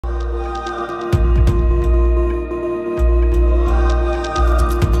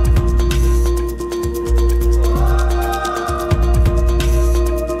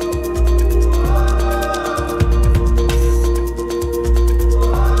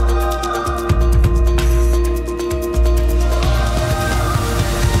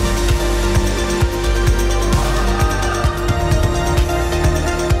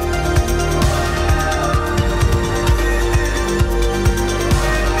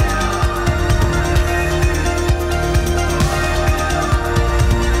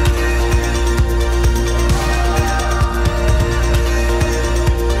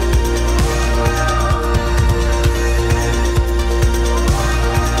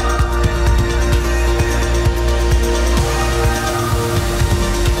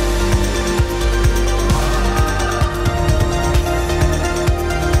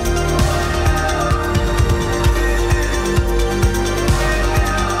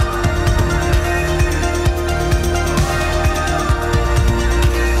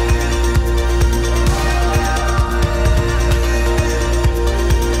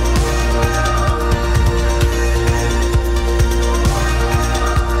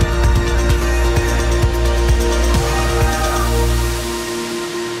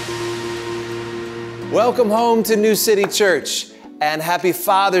Welcome home to New City Church, and happy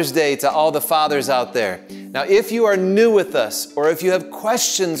Father's Day to all the fathers out there. Now, if you are new with us, or if you have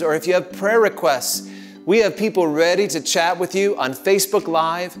questions, or if you have prayer requests, we have people ready to chat with you on Facebook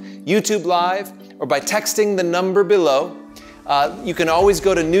Live, YouTube Live, or by texting the number below. You can always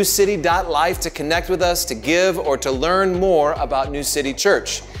go to newcity.life to connect with us, to give, or to learn more about New City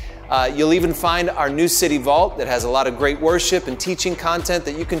Church. You'll even find our New City Vault that has a lot of great worship and teaching content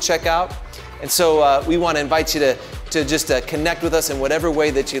that you can check out. And so we want to invite you to just connect with us in whatever way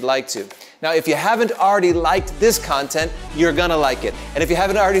that you'd like to. Now, if you haven't already liked this content, you're going to like it. And if you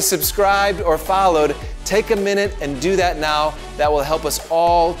haven't already subscribed or followed, take a minute and do that now. That will help us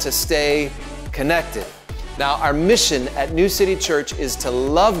all to stay connected. Now, our mission at New City Church is to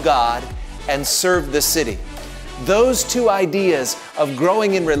love God and serve the city. Those two ideas of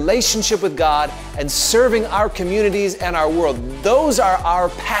growing in relationship with God and serving our communities and our world, those are our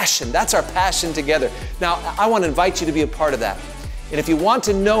passion. That's our passion together. Now, I want to invite you to be a part of that. And if you want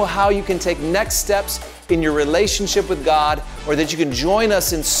to know how you can take next steps in your relationship with God, or that you can join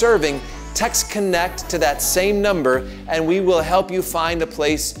us in serving, text CONNECT to that same number and we will help you find a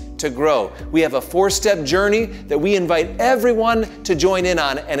place to grow. We have a 4-step journey that we invite everyone to join in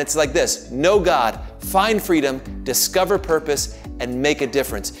on, and it's like this: know God, find freedom, discover purpose, and make a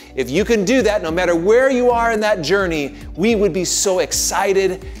difference. If you can do that, no matter where you are in that journey, we would be so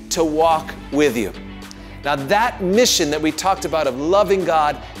excited to walk with you. Now, that mission that we talked about of loving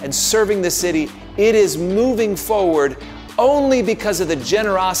God and serving the city, it is moving forward only because of the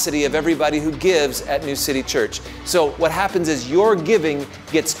generosity of everybody who gives at New City Church. So what happens is your giving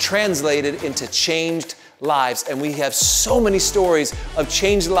gets translated into changed lives, and we have so many stories of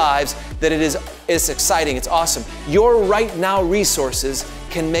changed lives that it's exciting, it's awesome. Your right now resources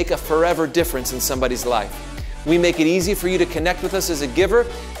can make a forever difference in somebody's life. We make it easy for you to connect with us as a giver.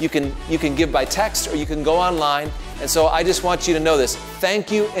 You can give by text, or you can go online. And so I just want you to know this.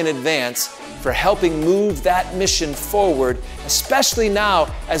 Thank you in advance for helping move that mission forward, especially now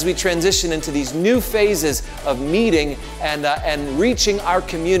as we transition into these new phases of meeting and reaching our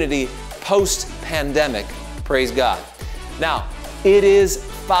community post-pandemic. Praise God. Now, it is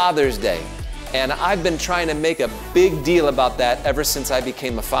Father's Day, and I've been trying to make a big deal about that ever since I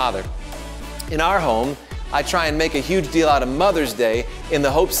became a father. In our home, I try and make a huge deal out of Mother's Day in the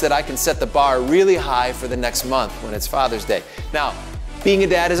hopes that I can set the bar really high for the next month when it's Father's Day. Now, being a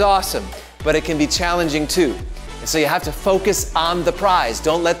dad is awesome, but it can be challenging too. And so you have to focus on the prize.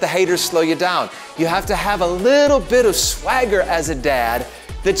 Don't let the haters slow you down. You have to have a little bit of swagger as a dad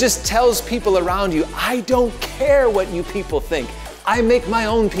that just tells people around you, I don't care what you people think. I make my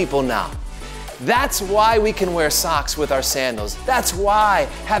own people now. That's why we can wear socks with our sandals. That's why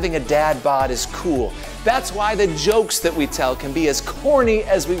having a dad bod is cool. That's why the jokes that we tell can be as corny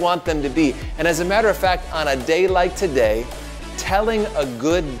as we want them to be. And as a matter of fact, on a day like today, telling a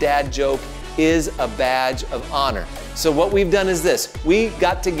good dad joke is a badge of honor. So what we've done is this. We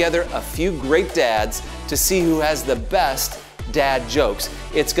got together a few great dads to see who has the best dad jokes.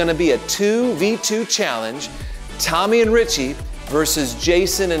 It's gonna be a 2v2 challenge. Tommy and Richie versus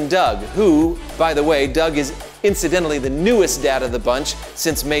Jason and Doug, who, by the way, Doug is incidentally the newest dad of the bunch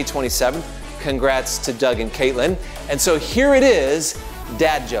since May 27th. Congrats to Doug and Caitlin. And so here it is,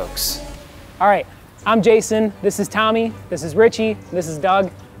 dad jokes. All right, I'm Jason, this is Tommy, this is Richie, this is Doug,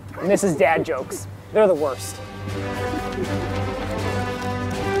 and this is dad jokes. They're the worst.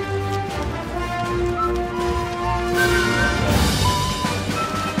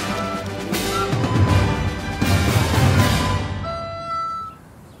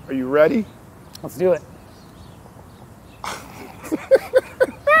 Are you ready? Let's do it.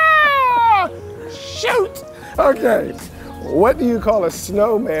 Shoot! Okay. What do you call a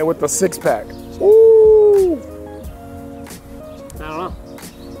snowman with a six-pack? Ooh! I don't know.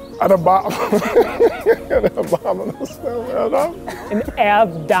 An abominable snowman. An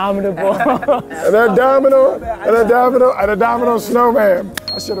abdominable. An abdominal snowman.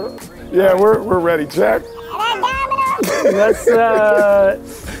 I should have. Yeah, we're ready. Check. That's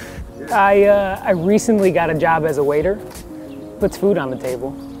I recently got a job as a waiter. Puts food on the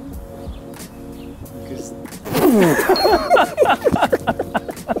table.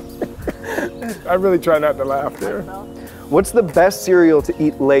 I really try not to laugh there. What's the best cereal to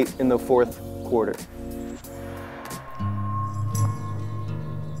eat late in the fourth quarter?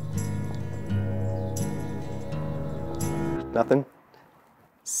 Nothing?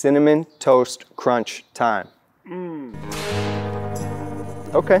 Cinnamon Toast Crunch time.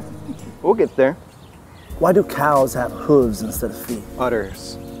 Okay, we'll get there. Why do cows have hooves instead of feet?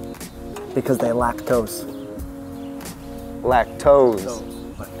 Udders. Because they lactose. Lactose.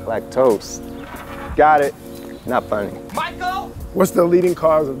 Lactose. Got it. Not funny. What's the leading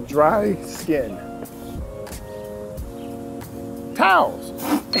cause of dry skin? Towels.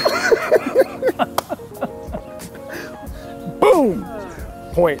 Boom.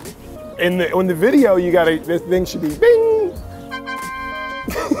 Point. On the video, you gotta, this thing should be bing.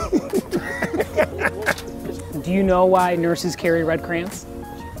 Do you know why nurses carry red crayons?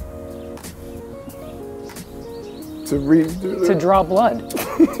 To draw blood.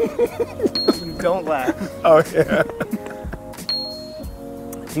 Don't laugh. Oh, yeah.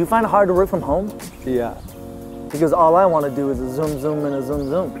 Do you find it hard to work from home? Yeah. Because all I want to do is a zoom, zoom, and a zoom,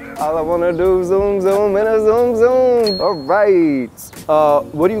 zoom. All I want to do is zoom, zoom, and a zoom, zoom. All right.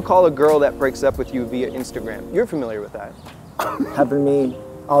 What do you call a girl that breaks up with you via Instagram? You're familiar with that. Happen to me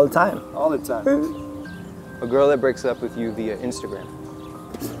all the time. All the time. A girl that breaks up with you via Instagram.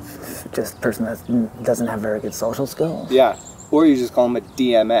 Just a person that doesn't have very good social skills. Yeah. Or you just call them a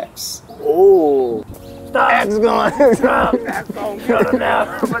DMX. Oh. Stop. It's going. Stop. Shut him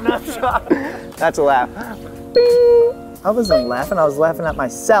down. We're not stop. That's a laugh. I wasn't laughing. I was laughing at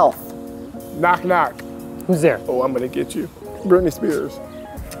myself. Knock, knock. Who's there? Oh, I'm gonna get you. Britney Spears.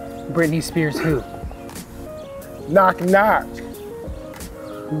 Britney Spears who? Knock, knock.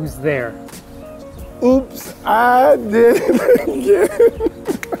 Who's there? Oops, I did it again.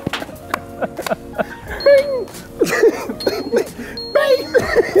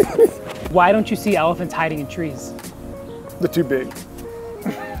 Why don't you see elephants hiding in trees? They're too big.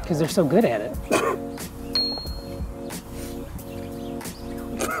 Because they're so good at it.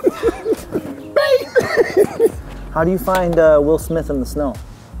 How do you find Will Smith in the snow?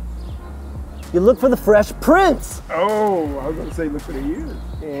 You look for the fresh prints. Oh, I was gonna say look for the ears.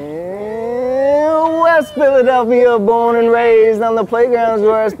 In West Philadelphia, born and raised on the playgrounds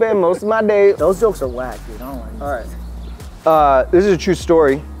where I spend most of my days. Those jokes are whack, dude. All right. This is a true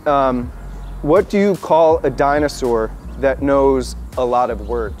story. What do you call a dinosaur that knows a lot of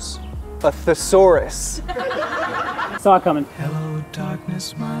words? A thesaurus. Saw it coming. Hello,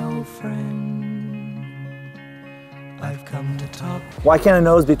 darkness, my old friend. I've come to talk. Why can't a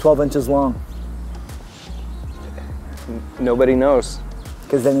nose be 12 inches long? Nobody knows.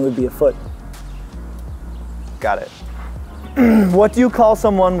 Because then it would be a foot. Got it. What do you call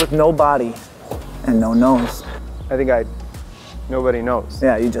someone with no body and no nose? I think nobody knows.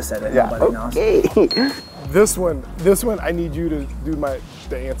 Yeah, you just said it. Yeah. Nobody knows. Okay. This one, I need you to do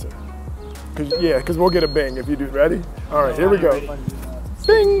the answer. Cause we'll get a bing if you do. Ready? All right, here we go.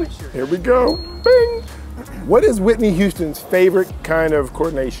 Bing. Here we go. Bing. What is Whitney Houston's favorite kind of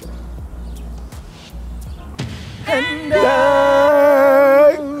coordination? And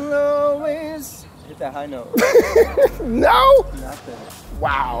I'll always hit that high note. No. Nothing.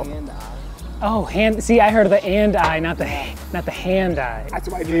 Wow. Oh, hand. See, I heard the and I, not the hand eye. That's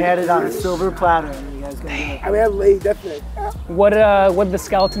why You had it on a silver platter. And you guys gonna do it. I mean, I laid that thing. What did the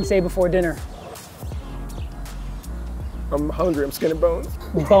skeleton say before dinner? I'm hungry. I'm skin and bones.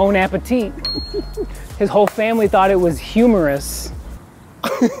 Bon appetit. His whole family thought it was humorous.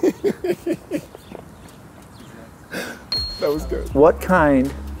 That was good. What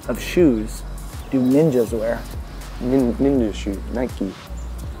kind of shoes do ninjas wear? Ninja shoe, Nike.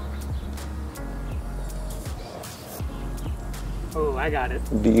 Oh, I got it.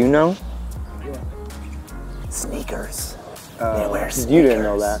 Do you know? Sneakers. They wear sneakers. You didn't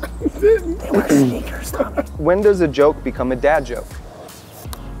know that. They wear sneakers, Tommy. When does a joke become a dad joke?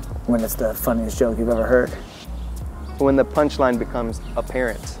 When it's the funniest joke you've ever heard. When the punchline becomes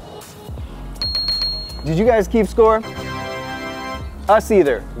apparent. Did you guys keep score? Us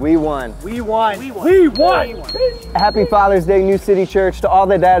either. We won. We won. Happy Father's Day, New City Church. To all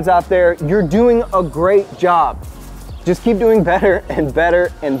the dads out there, you're doing a great job. Just keep doing better and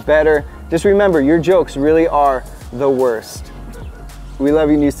better and better. Just remember, your jokes really are the worst. We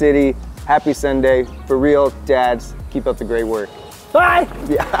love you, New City. Happy Sunday. For real, dads, keep up the great work. Bye.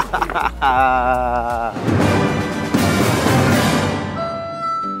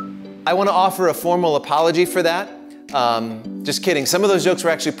 I want to offer a formal apology for that. Just kidding. Some of those jokes were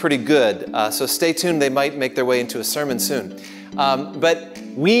actually pretty good, so stay tuned. They might make their way into a sermon soon. But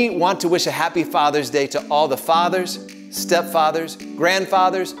we want to wish a happy Father's Day to all the fathers, stepfathers,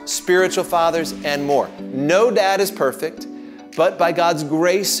 grandfathers, spiritual fathers, and more. No dad is perfect, but by God's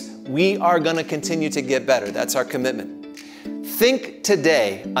grace, we are going to continue to get better. That's our commitment. Think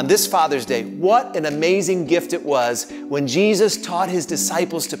today, on this Father's Day, what an amazing gift it was when Jesus taught his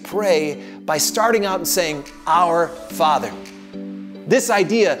disciples to pray by starting out and saying, "Our Father." This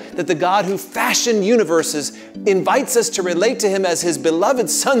idea that the God who fashioned universes invites us to relate to him as his beloved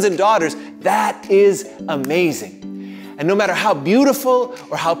sons and daughters, that is amazing. And no matter how beautiful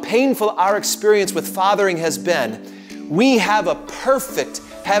or how painful our experience with fathering has been, we have a perfect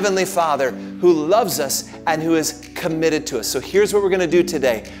Heavenly Father who loves us and who is committed to us. So here's what we're going to do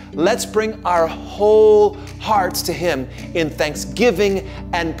today. Let's bring our whole hearts to Him in thanksgiving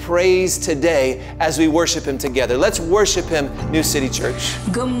and praise today as we worship Him together. Let's worship Him, New City Church.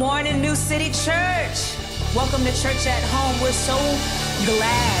 Good morning, New City Church. Welcome to Church at Home. We're so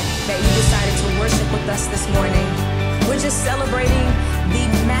glad that you decided to worship with us this morning. We're just celebrating the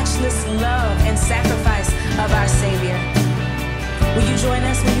matchless love and sacrifice of our Savior. Will you join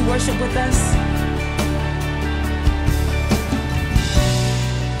us? Will you worship with us?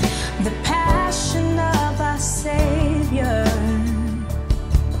 The passion of our Savior,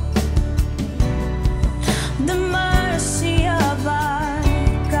 the mercy of our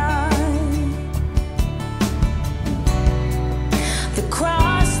God, the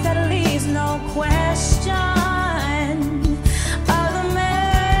cross that leaves no question of the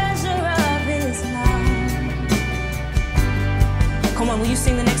measure of His love. Come on, will you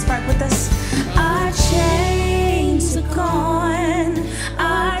sing the next part with us? Our chains are gone,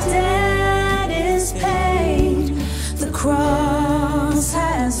 our debt is paid, the cross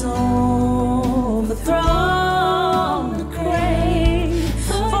has overthrown the grave.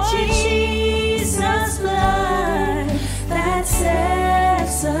 For Jesus' blood that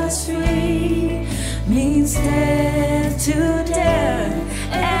sets us free means death to death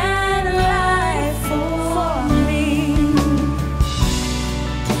and life for me.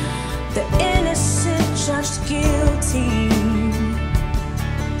 The innocent judged guilty,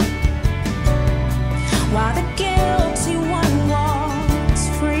 while the guilty one walks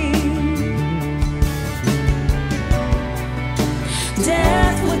free.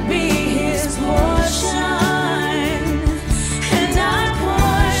 Death would be His portion, and our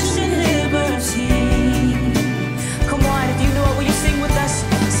portion liberty. Come on, if you know it, will you sing with us?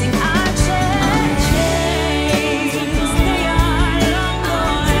 Sing our chains, they are long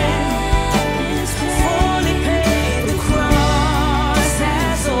gone, fully paid. The cross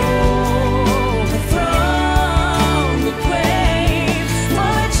has overthrown the grave.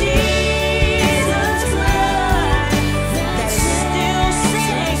 For Jesus' blood that still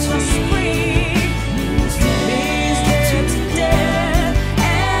sets us free means death to death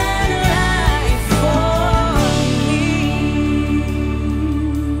and life for me.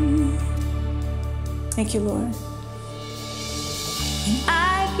 Thank you, Lord. And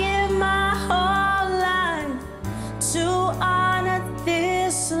I give my whole life to honor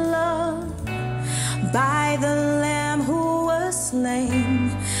this love. By the Lamb who was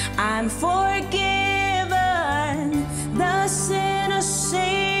slain, I'm forgiven. The sinner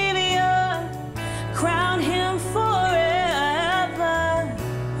Savior, crown Him forever.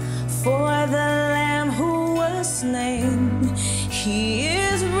 For the Lamb who was slain, He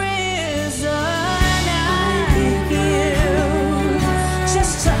is risen. I give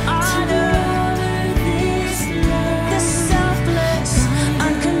just to honor this selfless,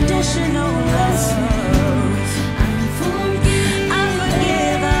 unconditional love. I'm forgiven,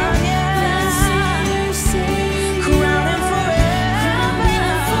 yeah. Crown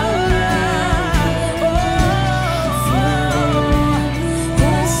Him forever.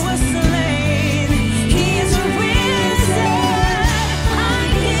 Who was slain, He is risen. I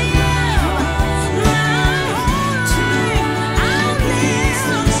give my whole time. I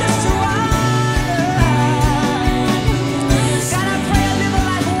live just to honor. God, I pray I live a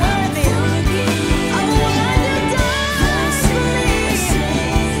life worthy of what You done for me.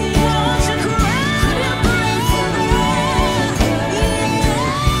 Won't You crown Your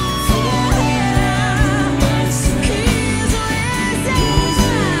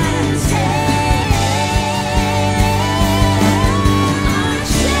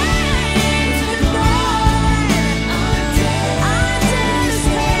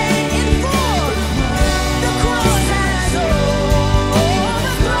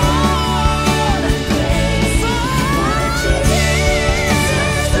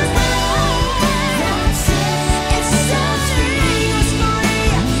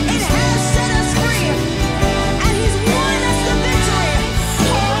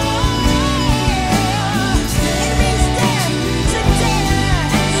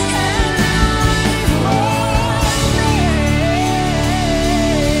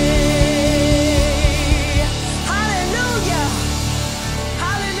Hallelujah.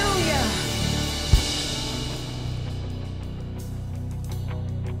 Hallelujah.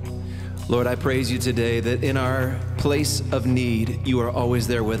 Lord, I praise You today that in our place of need, You are always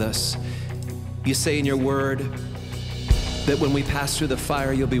there with us. You say in Your word that when we pass through the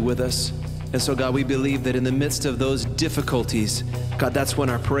fire, You'll be with us. And so, God, we believe that in the midst of those difficulties, God, that's when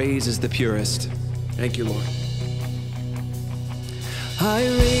our praise is the purest. Thank you, Lord. I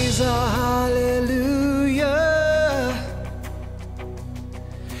raise a hallelujah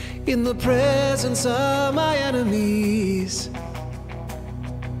in the presence of my enemies.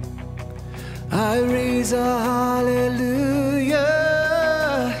 I raise a hallelujah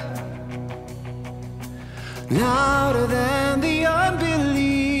louder than the unbelief.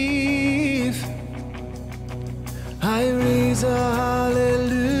 I raise a hallelujah.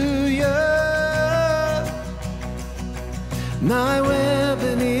 My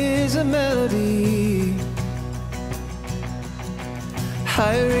weapon is a melody.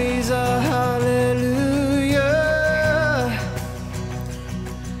 I raise a hallelujah.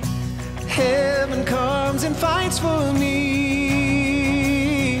 Heaven comes and fights for me.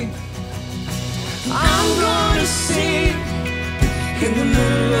 I'm gonna sing in the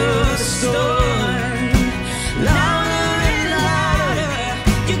middle of the storm. Louder and louder,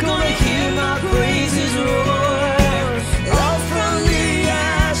 you're gonna hear my praises roar. Up from the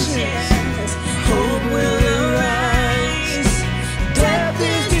ashes, hope will arise. Death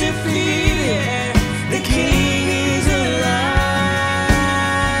is defeated, the King is alive.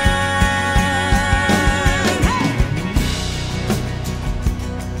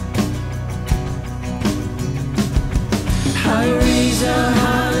 I raise a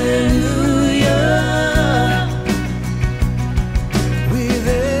hallelujah with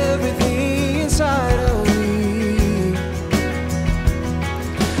everything inside of me.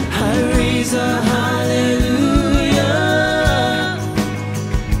 I raise a hallelujah,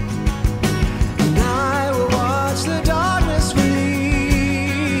 and I will watch the darkness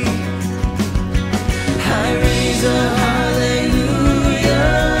flee. I raise a hallelujah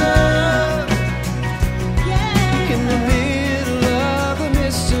in the middle of the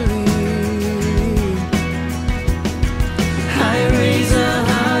mystery. I raise a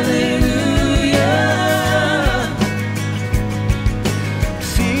hallelujah.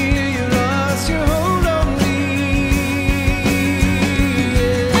 Fear you lost your hold on me.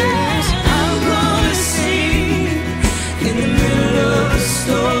 Yes, I'm gonna sing in the middle of the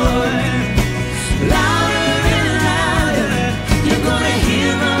storm. Louder and louder, you're gonna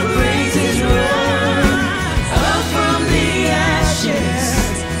hear my praises roar. Up from the ashes,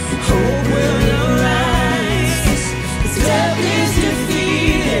 hope will arise. Death is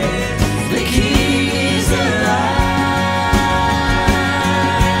defeated, the King is alive.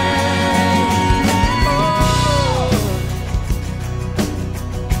 Oh.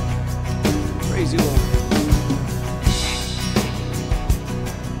 Praise you, Lord.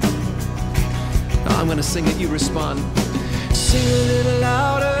 Now I'm gonna sing it, you respond. Sing a little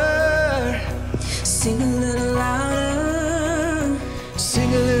louder. Sing a little louder.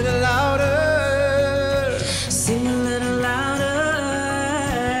 Sing a little louder. Sing a little louder.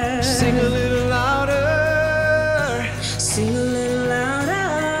 Sing a little louder. Sing a little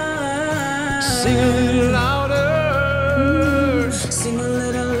louder. Sing a little louder. Sing a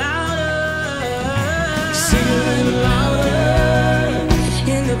little louder. Sing a little louder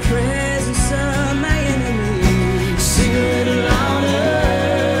in the presence of my enemies. Sing a little louder.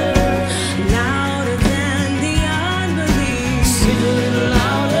 Louder than the unbelief. Sing a little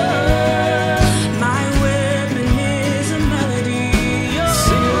louder. My weapon is a melody.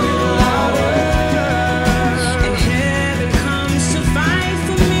 Sing a little louder. And heaven comes to fight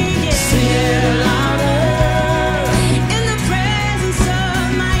for me. Yeah. Sing a little louder. In the presence of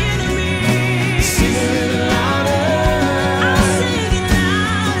my enemies. Sing a little louder. I'm singing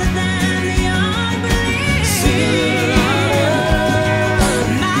louder than the unbelief. Sing a little louder.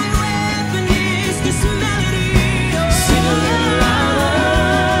 My weapon is this melody. Sing a little louder.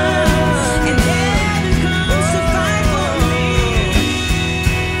 And heaven comes to fight for me.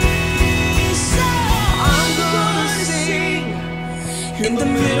 So I'm gonna sing in the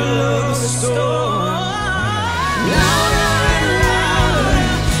middle of the storm. Louder and louder,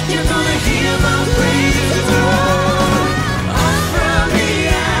 you're gonna hear my praises roar. Up from the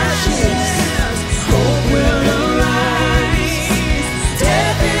ashes, hope will arise.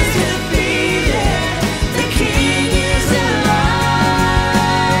 Death is defeated, the King is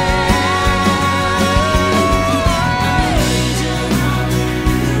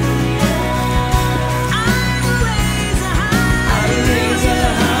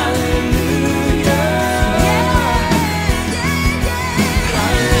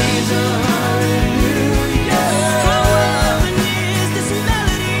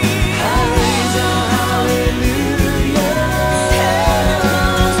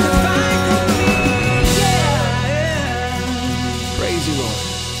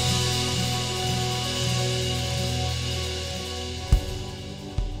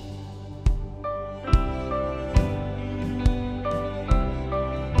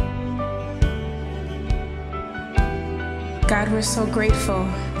God, we're so grateful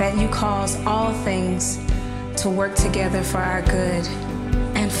that you cause all things to work together for our good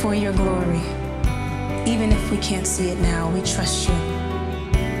and for your glory. Even if we can't see it now, we trust you.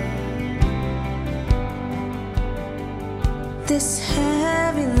 This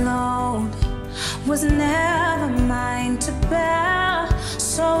heavy load was never mine to bear,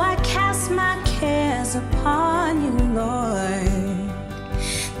 so I cast my cares upon you, Lord.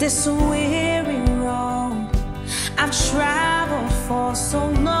 This weary road I've traveled for so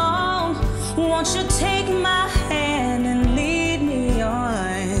long, won't you take my hand and lead me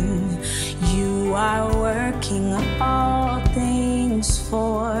on? You are working all things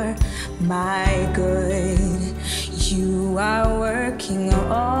for my good. You are working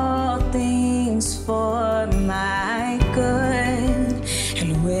all things for my good.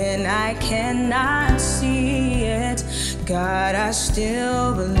 And when I cannot see it, God, I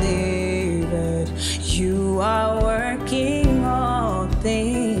still believe it. You are working all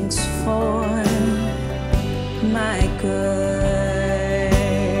things for my good.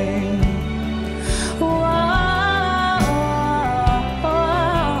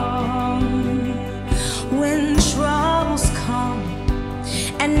 When troubles come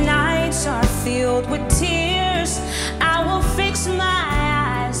and nights are filled with tears, I will fix my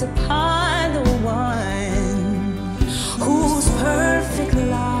eyes upon the one whose perfect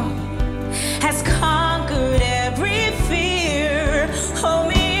love has conquered every fear. Hold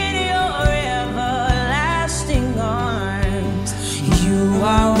me in your everlasting arms. You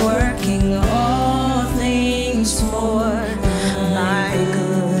are working all things for my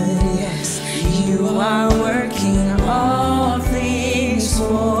good. Yes, you are working all things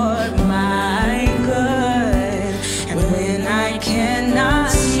for my good. And when I cannot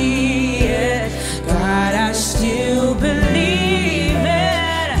see it, God, I still believe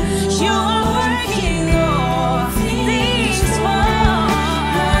it. You are working all things for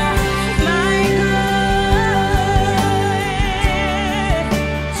my good.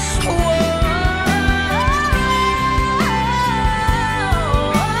 Whoa,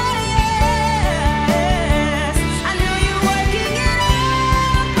 yes. I know you're working it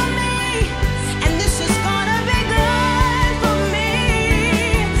out for me, and this is gonna be good for me.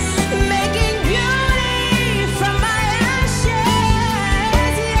 Making beauty from my ashes,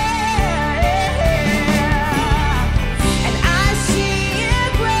 yeah. And I see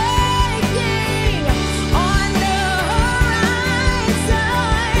it breaking on the horizon.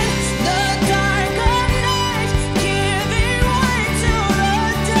 The dark of night giving way to the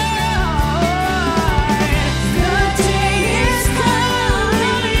dawn. The day is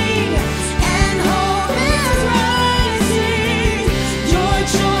coming and hope is rising. Your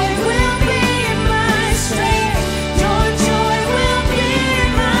joy will be my strength. Your joy will be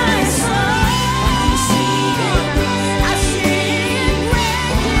my song. I see it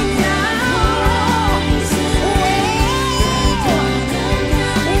breaking now.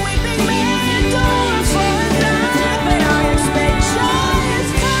 Weeping may endure for a night, but I expect joy is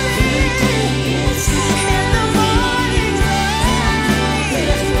coming in the morning light.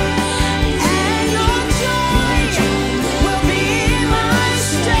 And your joy will be my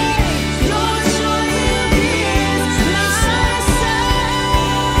strength. Your joy will be my song.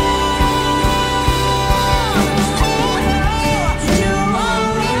 You are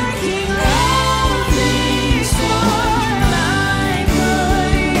working all things for my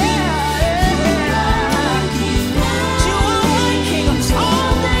good. You are working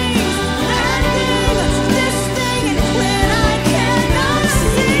all things, that thing, this thing, and when I cannot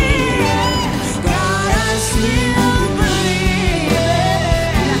see it, God, I still believe it.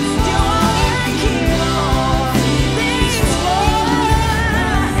 You are working all things for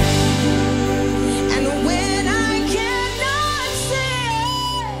and when I cannot see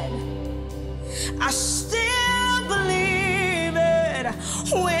it, I still believe it.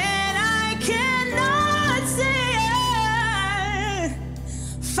 When I cannot see it,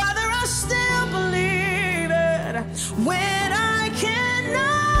 Father, I still believe it. When I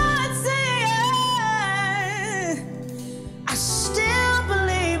cannot see it, I still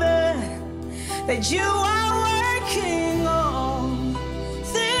believe it. That you are working all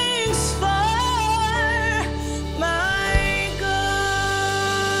things for my good.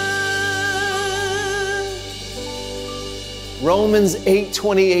 Romans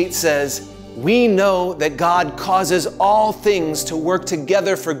 8:28 says, "We know that God causes all things to work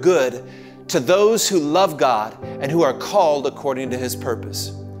together for good to those who love God and who are called according to His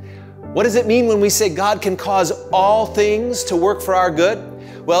purpose." What does it mean when we say God can cause all things to work for our good?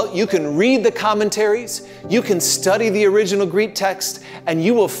 Well, you can read the commentaries, you can study the original Greek text, and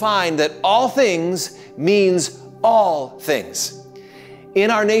you will find that all things means all things. In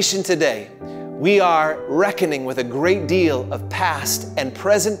our nation today, we are reckoning with a great deal of past and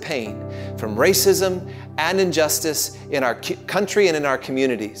present pain from racism and injustice in our country and in our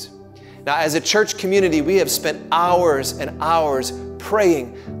communities. Now, as a church community, we have spent hours and hours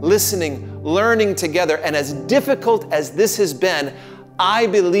praying, listening, learning together. And as difficult as this has been, I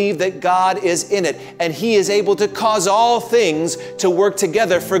believe that God is in it, and He is able to cause all things to work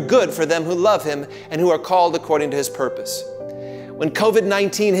together for good for them who love Him and who are called according to His purpose. When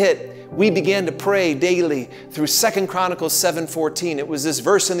COVID-19 hit, we began to pray daily through 2 Chronicles 7:14. It was this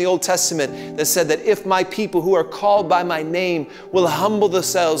verse in the Old Testament that said that if my people who are called by my name will humble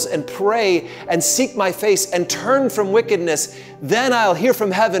themselves and pray and seek my face and turn from wickedness, then I'll hear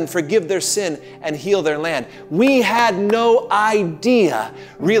from heaven, forgive their sin, and heal their land. We had no idea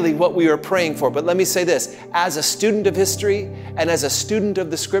really what we were praying for. But let me say this, as a student of history and as a student of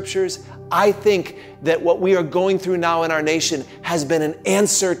the scriptures, I think that what we are going through now in our nation has been an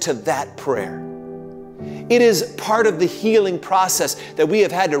answer to that prayer. It is part of the healing process that we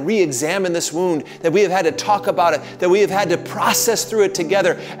have had to re-examine this wound, that we have had to talk about it, that we have had to process through it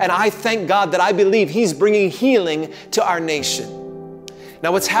together. And I thank God that I believe He's bringing healing to our nation.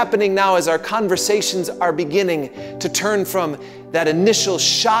 Now, what's happening now is our conversations are beginning to turn from that initial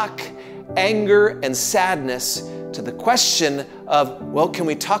shock, anger, and sadness to the question of, well, can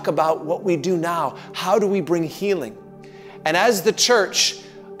we talk about what we do now? How do we bring healing? And as a church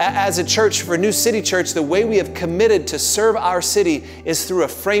for New City Church, the way we have committed to serve our city is through a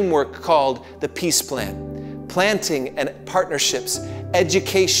framework called the Peace Plan. Planting and partnerships,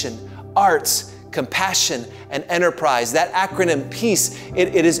 education, arts, compassion, and enterprise. That acronym PEACE,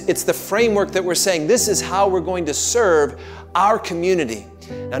 it's the framework that we're saying this is how we're going to serve our community.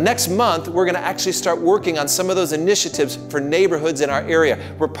 Now, next month, we're going to actually start working on some of those initiatives for neighborhoods in our area.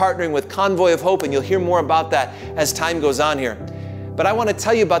 We're partnering with Convoy of Hope, and you'll hear more about that as time goes on here. But I want to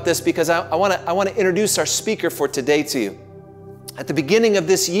tell you about this because I want to introduce our speaker for today to you. At the beginning of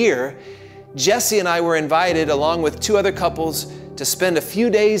this year, Jesse and I were invited, along with two other couples, to spend a few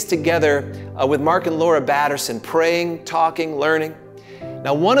days together with Mark and Laura Batterson, praying, talking, learning.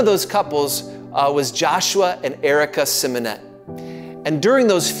 Now, one of those couples was Joshua and Erica Symonette. And during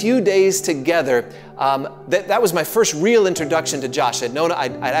those few days together, that was my first real introduction to Josh.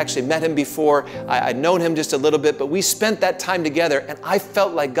 I'd actually met him before. I'd known him just a little bit, but we spent that time together, and I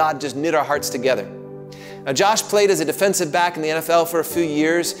felt like God just knit our hearts together. Now, Josh played as a defensive back in the NFL for a few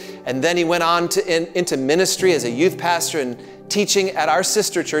years, and then he went on into ministry as a youth pastor and teaching at our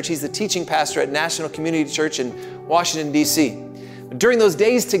sister church. He's the teaching pastor at National Community Church in Washington, D.C. During those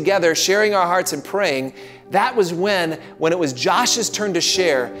days together, sharing our hearts and praying, that was when it was Josh's turn to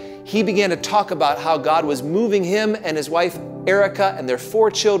share, he began to talk about how God was moving him and his wife, Erica, and their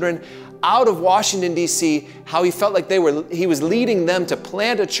 4 children out of Washington, D.C., how he felt like he was leading them to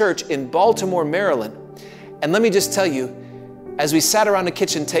plant a church in Baltimore, Maryland. And let me just tell you, as we sat around the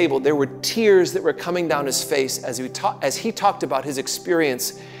kitchen table, there were tears that were coming down his face as he talked about his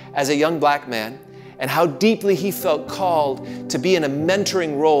experience as a young black man, and how deeply he felt called to be in a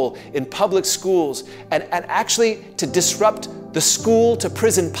mentoring role in public schools and actually to disrupt the school to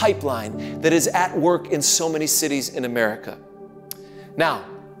prison pipeline that is at work in so many cities in America. Now,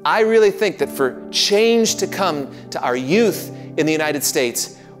 I really think that for change to come to our youth in the United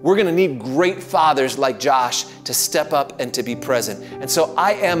States, we're going to need great fathers like Josh to step up and to be present. And so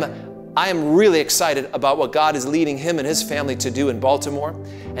I am really excited about what God is leading him and his family to do in Baltimore.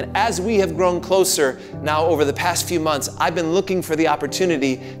 And as we have grown closer now over the past few months, I've been looking for the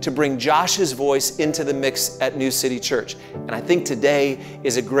opportunity to bring Josh's voice into the mix at New City Church. And I think today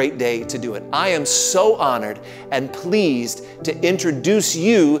is a great day to do it. I am so honored and pleased to introduce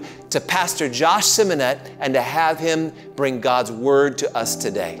you to Pastor Josh Symonette and to have him bring God's word to us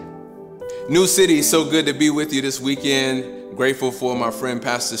today. New City, so good to be with you this weekend. Grateful for my friend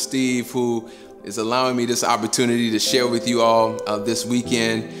Pastor Steve, who is allowing me this opportunity to share with you all this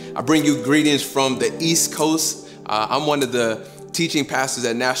weekend. I bring you greetings from the East Coast. I'm one of the teaching pastors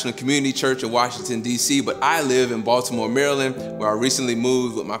at National Community Church in Washington, D.C., but I live in Baltimore, Maryland, where I recently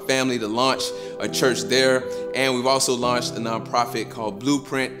moved with my family to launch a church there. And we've also launched a nonprofit called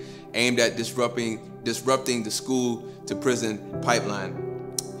Blueprint, aimed at disrupting the school to prison pipeline.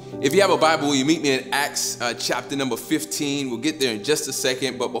 If you have a Bible, will you meet me in Acts chapter number 15? We'll get there in just a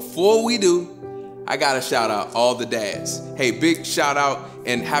second. But before we do, I got to shout out all the dads. Hey, big shout out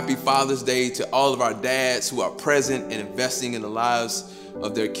and happy Father's Day to all of our dads who are present and investing in the lives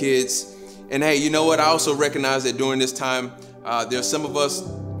of their kids. And hey, you know what? I also recognize that during this time, there's some of us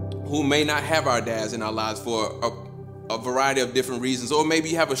who may not have our dads in our lives for a variety of different reasons, or maybe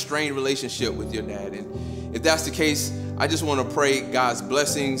you have a strained relationship with your dad. And If that's the case, I just want to pray God's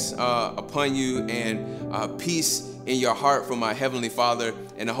blessings upon you and peace in your heart from my Heavenly Father,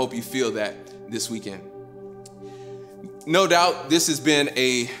 and I hope you feel that this weekend. No doubt this has been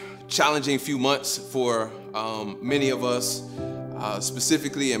a challenging few months for many of us,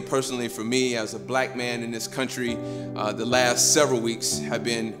 specifically and personally for me as a black man in this country. The last several weeks have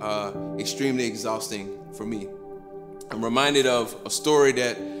been extremely exhausting for me. I'm reminded of a story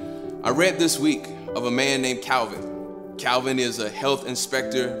that I read this week of a man named Calvin. Calvin is a health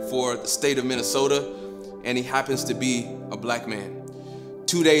inspector for the state of Minnesota, and he happens to be a black man.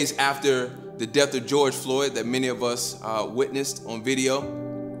 2 days after the death of George Floyd that many of us witnessed on video,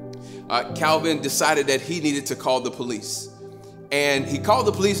 Calvin decided that he needed to call the police. And he called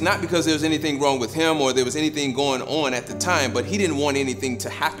the police not because there was anything wrong with him or there was anything going on at the time, but he didn't want anything to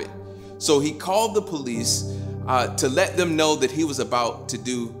happen. So he called the police to let them know that he was about to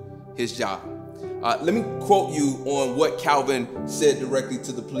do his job. Let me quote you on what Calvin said directly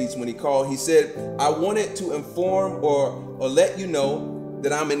to the police when he called. He said, "I wanted to inform or let you know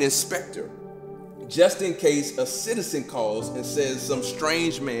that I'm an inspector, just in case a citizen calls and says some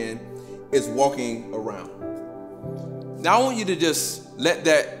strange man is walking around." Now I want you to just let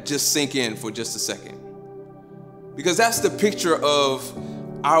that just sink in for just a second, because that's the picture of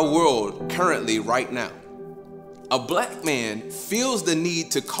our world currently right now. A black man feels the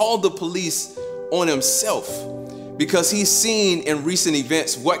need to call the police on himself because he's seen in recent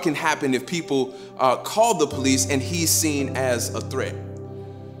events what can happen if people call the police and he's seen as a threat.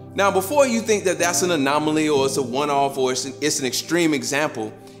 Now, before you think that that's an anomaly or it's a one-off or it's an extreme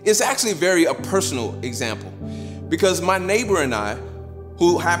example, it's actually a personal example, because my neighbor and I,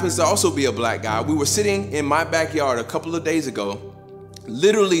 who happens to also be a black guy, we were sitting in my backyard a couple of days ago,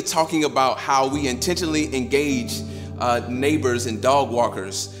 literally talking about how we intentionally engage neighbors and dog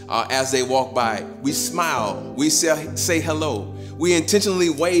walkers as they walk by. We smile, we say hello. We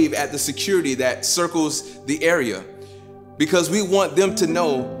intentionally wave at the security that circles the area because we want them to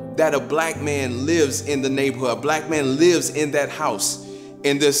know that a black man lives in the neighborhood, a black man lives in that house,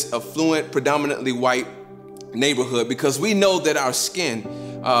 in this affluent, predominantly white neighborhood, because we know that our skin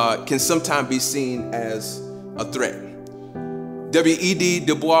can sometimes be seen as a threat. W.E.B.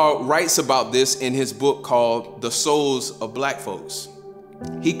 Du Bois writes about this in his book called The Souls of Black Folks.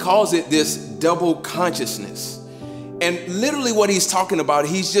 He calls it this double consciousness. And literally what he's talking about,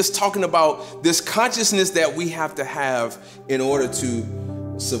 he's just talking about this consciousness that we have to have in order to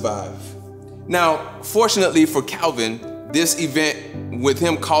survive. Now, fortunately for Calvin, this event with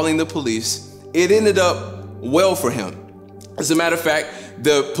him calling the police, it ended up well for him. As a matter of fact,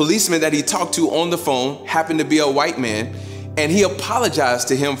 the policeman that he talked to on the phone happened to be a white man, and he apologized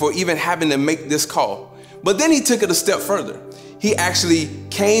to him for even having to make this call. But then he took it a step further. He actually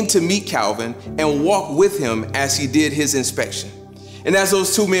came to meet Calvin and walked with him as he did his inspection. And as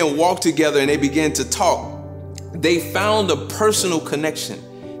those two men walked together and they began to talk, they found a personal connection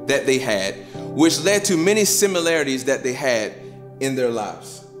that they had, which led to many similarities that they had in their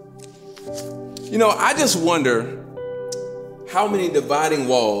lives. You know, I just wonder how many dividing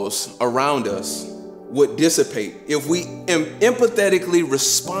walls around us would dissipate if we empathetically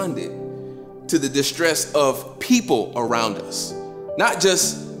responded to the distress of people around us. Not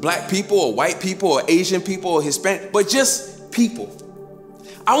just black people or white people or Asian people or Hispanic, but just people.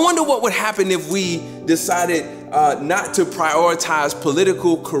 I wonder what would happen if we decided not to prioritize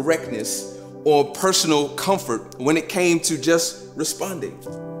political correctness or personal comfort when it came to just responding.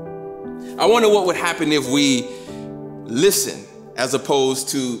 I wonder what would happen if we listen as opposed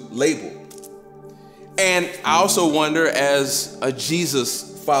to label. And I also wonder, as a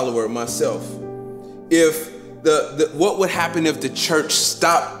Jesus follower myself, if what would happen if the church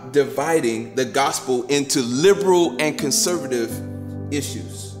stopped dividing the gospel into liberal and conservative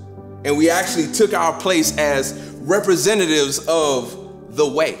issues, and we actually took our place as representatives of the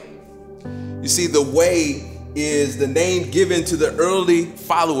way. You see, the way is the name given to the early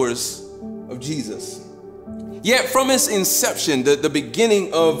followers of Jesus. Yet from its inception, the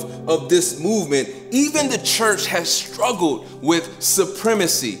beginning of this movement, even the church has struggled with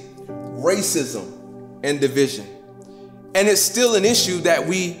supremacy, racism, and division. And it's still an issue that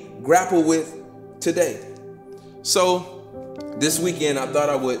we grapple with today. So this weekend, I thought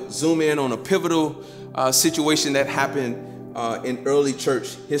I would zoom in on a pivotal situation that happened in early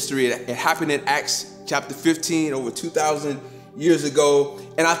church history. It happened in Acts chapter 15, over 2,000 years ago.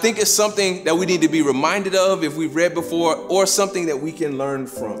 And I think it's something that we need to be reminded of if we've read before, or something that we can learn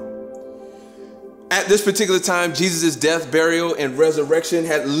from. At this particular time, Jesus' death, burial, and resurrection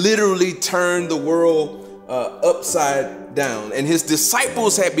had literally turned the world upside down, and his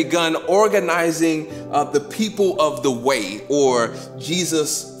disciples had begun organizing the people of the way, or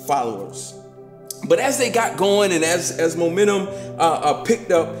Jesus followers. But as they got going and as momentum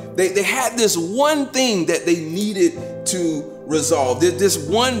picked up, they had this one thing that they needed to resolve. This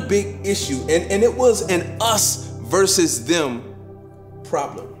one big issue, and it was an us versus them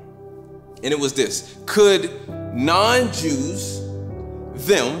problem. And it was this: could non-Jews,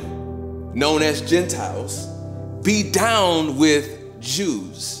 them, known as Gentiles, be down with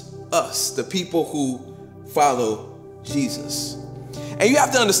Jews, us, the people who follow Jesus? And you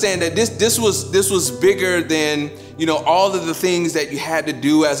have to understand that this was bigger than, you know, all of the things that you had to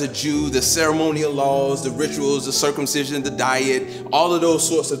do as a Jew, the ceremonial laws, the rituals, the circumcision, the diet, all of those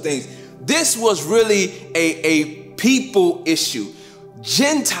sorts of things. This was really a people issue.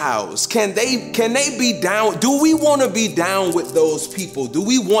 Gentiles, can they be down? Do we want to be down with those people? Do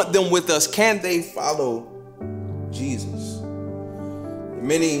we want them with us? Can they follow Jesus?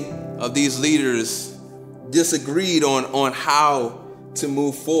 Many of these leaders disagreed on how to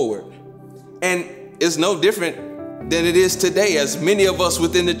move forward. And it's no different than it is today, as many of us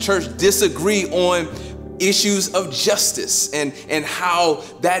within the church disagree on issues of justice and how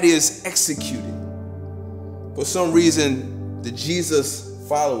that is executed. For some reason, the Jesus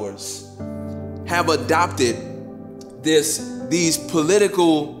followers have adopted these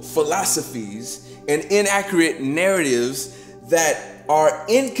political philosophies and inaccurate narratives that are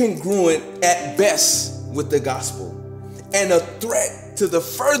incongruent at best with the gospel, and a threat to the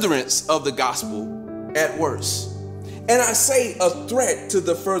furtherance of the gospel at worst. And I say a threat to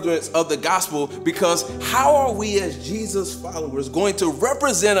the furtherance of the gospel because how are we as Jesus followers going to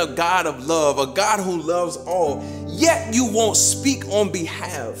represent a God of love, a God who loves all, yet you won't speak on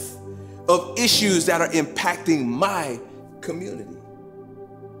behalf of issues that are impacting my community?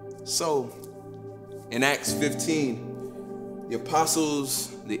 So in Acts 15, the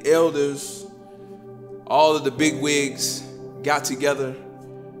apostles, the elders, all of the bigwigs got together,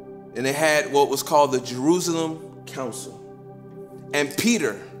 and they had what was called the Jerusalem Council. And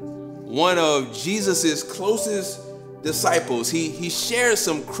Peter, one of Jesus's closest disciples, he shared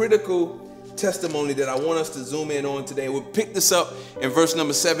some critical testimony that I want us to zoom in on today. We'll pick this up in verse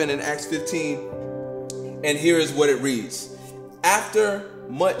number 7 in Acts 15, and here is what it reads. After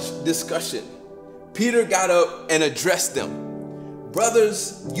much discussion, Peter got up and addressed them.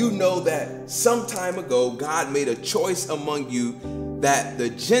 Brothers, you know that some time ago God made a choice among you that the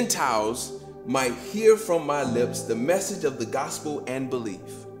Gentiles might hear from my lips the message of the gospel and believe.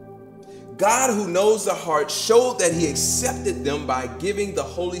 God, who knows the heart, showed that he accepted them by giving the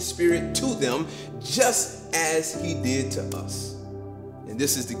Holy Spirit to them, just as he did to us. And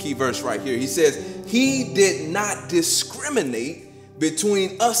this is the key verse right here. He says, he did not discriminate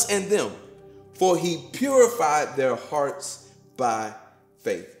between us and them, for he purified their hearts by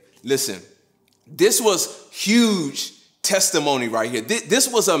faith. Listen, this was huge testimony right here. This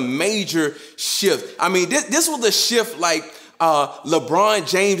was a major shift. I mean, this was a shift like LeBron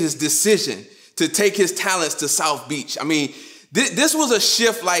James's decision to take his talents to South Beach. I mean, this was a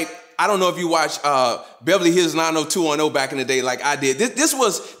shift like, I don't know if you watched Beverly Hills 90210 back in the day like I did. This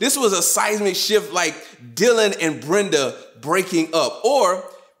was a seismic shift like Dylan and Brenda breaking up. Or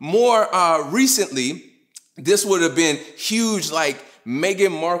more recently, this would have been huge like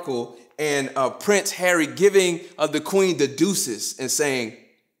Meghan Markle and Prince Harry giving the Queen the deuces and saying,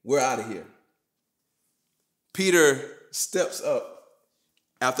 we're out of here. Peter steps up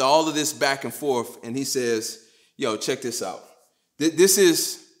after all of this back and forth, and he says, yo, check this out. This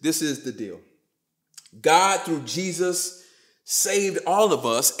is the deal. God, through Jesus, saved all of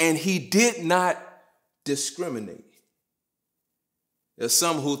us, and he did not discriminate. There's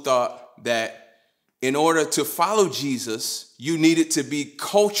some who thought that in order to follow Jesus, you needed to be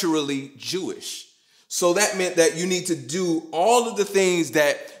culturally Jewish. So that meant that you need to do all of the things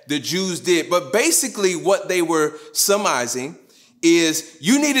that the Jews did. But basically what they were surmising is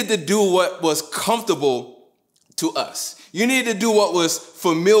you needed to do what was comfortable to us. You needed to do what was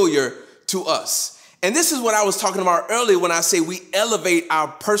familiar to us. And this is what I was talking about earlier when I say we elevate our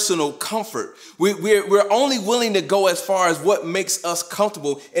personal comfort. We're only willing to go as far as what makes us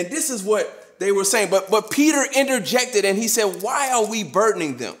comfortable. And this is what they were saying. But Peter interjected and he said, why are we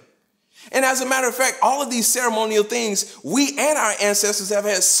burdening them? And as a matter of fact, all of these ceremonial things, we and our ancestors have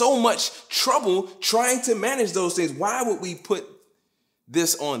had so much trouble trying to manage those things. Why would we put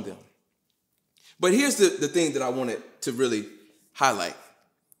this on them? But here's the thing that I wanted to really highlight.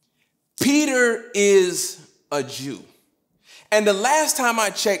 Peter is a Jew. And the last time I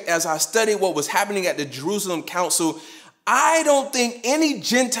checked, as I studied what was happening at the Jerusalem Council, I don't think any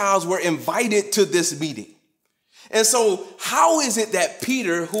Gentiles were invited to this meeting. And so how is it that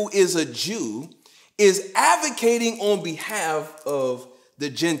Peter, who is a Jew, is advocating on behalf of the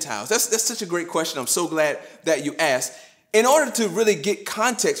Gentiles? That's such a great question. I'm so glad that you asked. In order to really get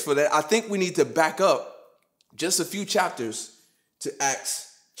context for that, I think we need to back up just a few chapters to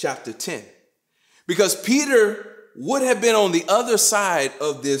Acts chapter 10. Because Peter would have been on the other side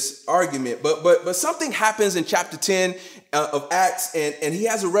of this argument, but something happens in chapter 10 of Acts, and he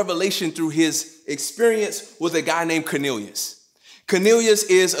has a revelation through his experience with a guy named Cornelius. Cornelius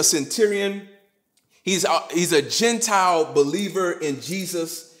is a centurion. He's a Gentile believer in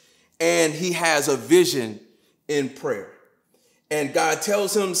Jesus, and he has a vision in prayer. And God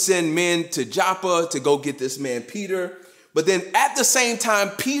tells him, send men to Joppa to go get this man Peter. But then at the same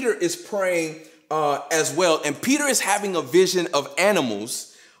time, Peter is praying as well. And Peter is having a vision of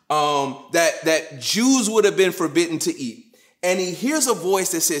animals that Jews would have been forbidden to eat. And he hears a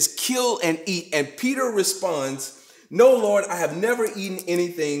voice that says, kill and eat. And Peter responds, no, Lord, I have never eaten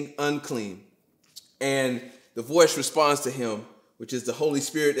anything unclean. And the voice responds to him, which is the Holy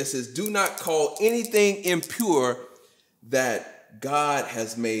Spirit, that says, do not call anything impure that God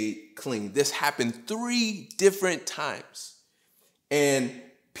has made clean. This happened 3 different times. And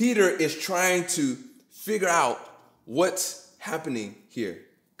Peter is trying to figure out what's happening here.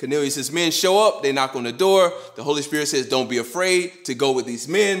 Cornelius' men show up, they knock on the door. The Holy Spirit says, don't be afraid to go with these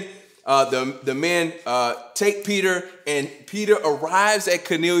men. The men take Peter, and Peter arrives at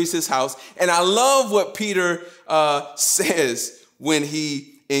Cornelius' house. And I love what Peter says when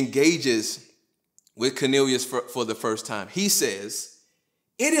he engages with Cornelius for the first time. He says,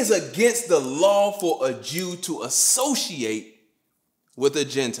 it is against the law for a Jew to associate with a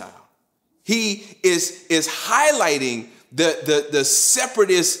Gentile. He is highlighting the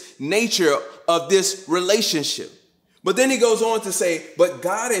separatist nature of this relationship. But then he goes on to say, but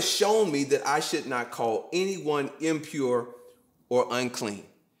God has shown me that I should not call anyone impure or unclean.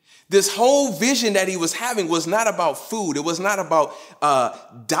 This whole vision that he was having was not about food. It was not about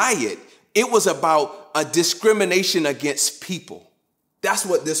diet. It was about a discrimination against people. That's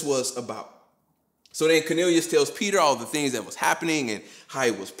what this was about. So then Cornelius tells Peter all the things that was happening and how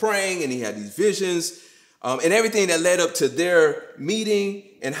he was praying, and he had these visions and everything that led up to their meeting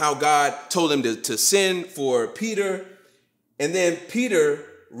and how God told him to send for Peter. And then Peter,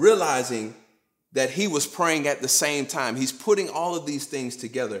 realizing that he was praying at the same time, he's putting all of these things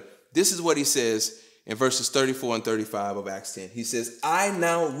together. This is what he says in verses 34 and 35 of Acts 10. He says, I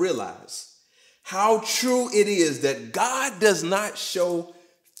now realize how true it is that God does not show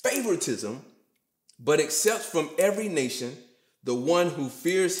favoritism, but accepts from every nation the one who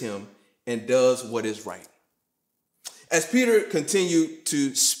fears him and does what is right. As Peter continued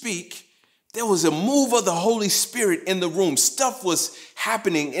to speak, there was a move of the Holy Spirit in the room. Stuff was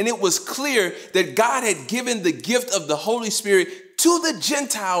happening, and it was clear that God had given the gift of the Holy Spirit to the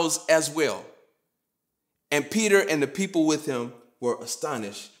Gentiles as well. And Peter and the people with him were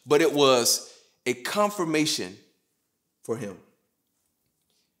astonished, but it was a confirmation for him.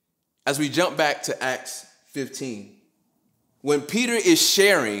 As we jump back to Acts 15, when Peter is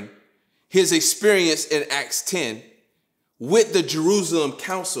sharing his experience in Acts 10 with the Jerusalem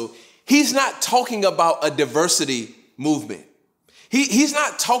council, he's not talking about a diversity movement. He's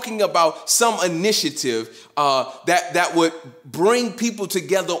not talking about some initiative that would bring people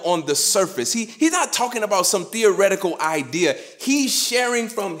together on the surface. He's not talking about some theoretical idea. He's sharing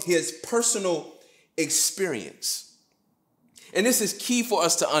from his personal experience. And this is key for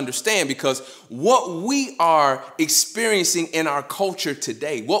us to understand, because what we are experiencing in our culture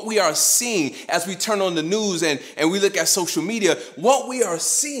today, what we are seeing as we turn on the news and we look at social media, what we are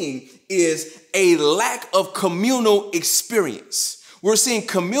seeing is a lack of communal experience. We're seeing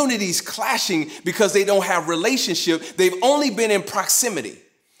communities clashing because they don't have relationship. They've only been in proximity.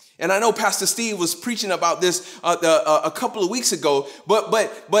 And I know Pastor Steve was preaching about this a couple of weeks ago,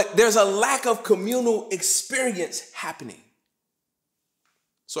 but there's a lack of communal experience happening.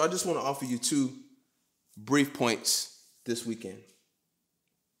 So I just want to offer you 2 brief points this weekend.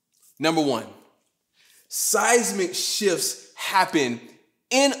 Number 1, seismic shifts happen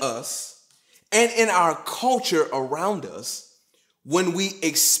in us and in our culture around us when we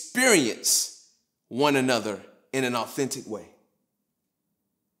experience one another in an authentic way.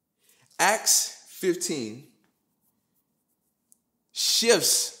 Acts 15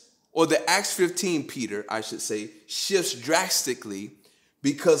 shifts, or the Acts 15 Peter, I should say, shifts drastically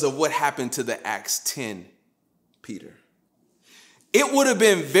because of what happened to the Acts 10 Peter. It would have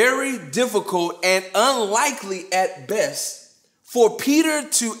been very difficult and unlikely at best for Peter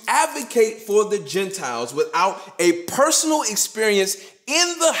to advocate for the Gentiles without a personal experience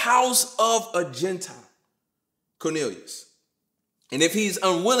in the house of a Gentile. Cornelius. And if he's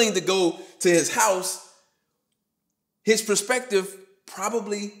unwilling to go to his house, his perspective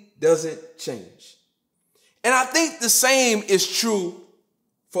probably doesn't change. And I think the same is true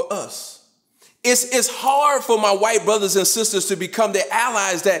for us. It's hard for my white brothers and sisters to become the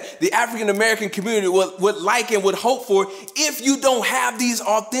allies that the African American community would like and would hope for if you don't have these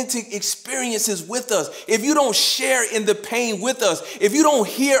authentic experiences with us, if you don't share in the pain with us, if you don't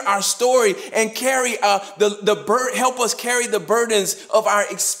hear our story and carry help us carry the burdens of our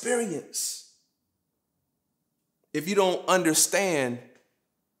experience, if you don't understand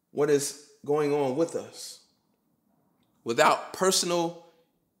what is going on with us. Without personal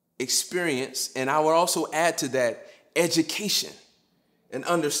experience, and I would also add to that education and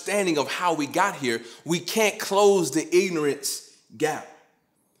understanding of how we got here, we can't close the ignorance gap.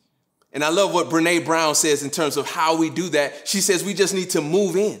 And I love what Brene Brown says in terms of how we do that. She says we just need to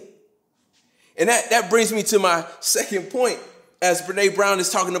move in. And that brings me to my second point as Brene Brown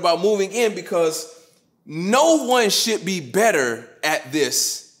is talking about moving in, because no one should be better at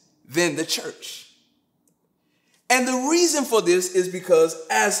this than the church. And the reason for this is because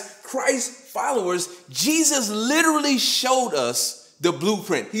as Christ followers, Jesus literally showed us the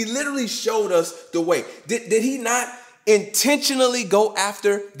blueprint. He literally showed us the way. Did he not intentionally go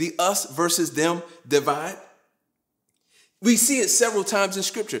after the us versus them divide? We see it several times in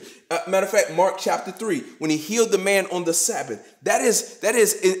scripture. Matter of fact, Mark chapter 3, when he healed the man on the Sabbath, that is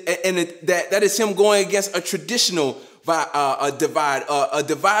him going against a traditional divide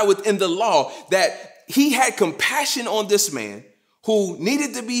within the law, that he had compassion on this man who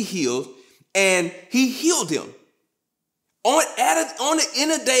needed to be healed, and he healed him on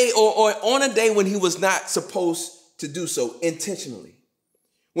a day when he was not supposed to do so intentionally.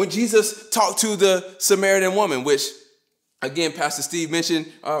 When Jesus talked to the Samaritan woman, which again Pastor Steve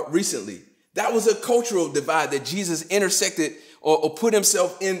mentioned recently, that was a cultural divide that Jesus intersected or put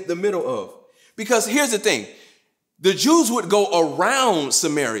himself in the middle of. Because here's the thing, the Jews would go around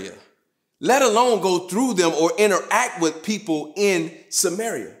Samaria, let alone go through them or interact with people in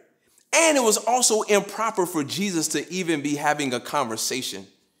Samaria. And it was also improper for Jesus to even be having a conversation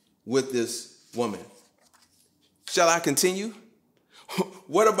with this woman. Shall I continue?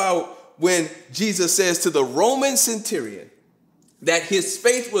 What about when Jesus says to the Roman centurion that his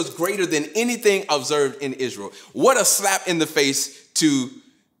faith was greater than anything observed in Israel? What a slap in the face to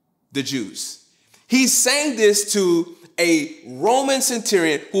the Jews. He's saying this to a Roman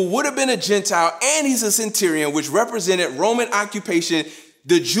centurion who would have been a Gentile, and he's a centurion, which represented Roman occupation.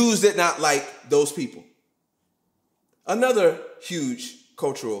 The Jews did not like those people. Another huge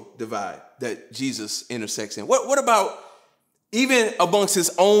cultural divide that Jesus intersects in. What about even amongst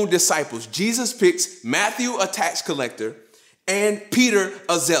his own disciples? Jesus picks Matthew, a tax collector, and Peter,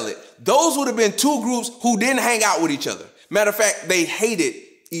 a zealot. Those would have been two groups who didn't hang out with each other. Matter of fact, they hated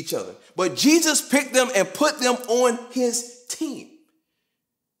each other. But Jesus picked them and put them on his team.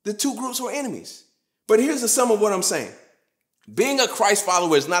 The two groups were enemies. But here's the sum of what I'm saying. Being a Christ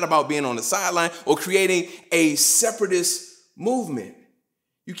follower is not about being on the sideline or creating a separatist movement.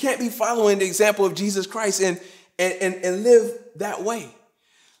 You can't be following the example of Jesus Christ and live that way.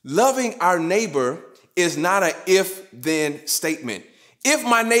 Loving our neighbor is not an if-then statement. If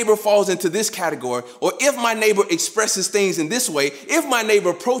my neighbor falls into this category, or if my neighbor expresses things in this way, if my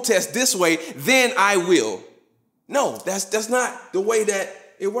neighbor protests this way, then I will. No, that's not the way that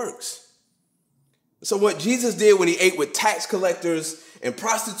it works. So what Jesus did when he ate with tax collectors and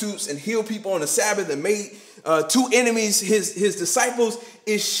prostitutes and healed people on the Sabbath and made two enemies his disciples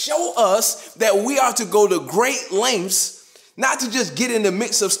is show us that we are to go to great lengths, not to just get in the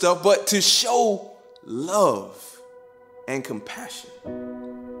mix of stuff, but to show love and compassion.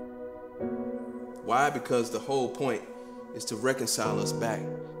 Why? Because the whole point is to reconcile us back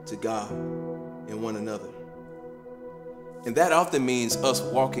to God and one another. And that often means us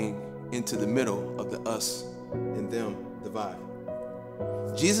walking into the middle of the us and them divide.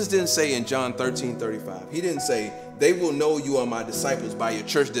 Jesus didn't say in John 13:35, he didn't say, they will know you are my disciples by your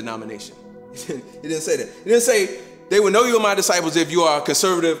church denomination. He didn't say that. He didn't say, they will know you are my disciples if you are a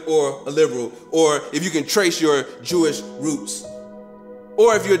conservative or a liberal, or if you can trace your Jewish roots,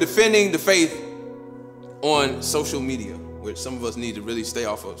 or if you're defending the faith on social media, which some of us need to really stay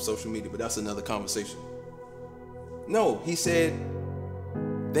off of social media, but that's another conversation. No, he said,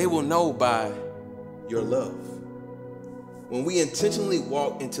 they will know by your love. When we intentionally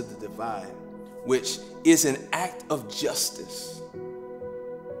walk into the divide, which is an act of justice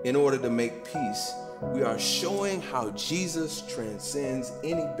in order to make peace, we are showing how Jesus transcends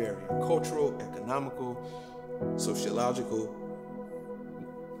any barrier, cultural, economical, sociological,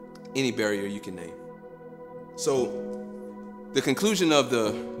 any barrier you can name. So the conclusion of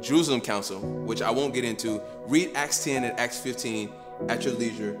the Jerusalem Council, which I won't get into, read Acts 10 and Acts 15 at your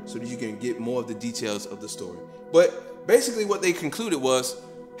leisure so that you can get more of the details of the story. But basically what they concluded was,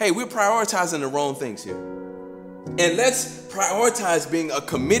 hey, we're prioritizing the wrong things here. And let's prioritize being a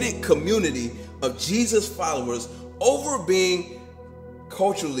committed community of Jesus followers over being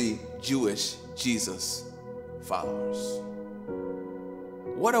culturally Jewish Jesus followers.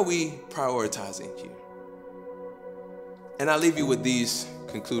 What are we prioritizing here? And I'll leave you with these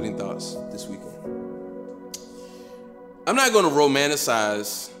concluding thoughts this weekend. I'm not going to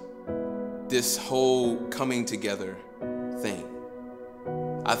romanticize this whole coming together thing.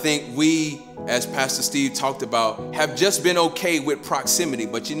 I think we, as Pastor Steve talked about, have just been okay with proximity.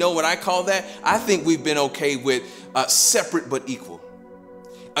 But you know what I call that? I think we've been okay with separate but equal.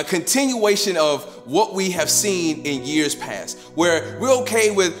 A continuation of what we have seen in years past, where we're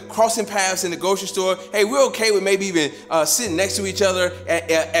okay with crossing paths in the grocery store. Hey, we're okay with maybe even sitting next to each other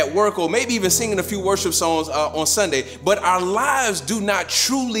at work, or maybe even singing a few worship songs on Sunday. But our lives do not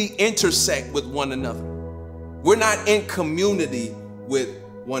truly intersect with one another. We're not in community with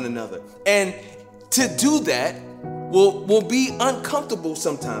one another. And to do that will be uncomfortable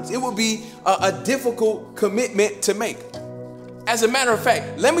sometimes. It will be a difficult commitment to make. As a matter of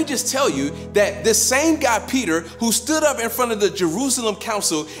fact, let me just tell you that this same guy, Peter, who stood up in front of the Jerusalem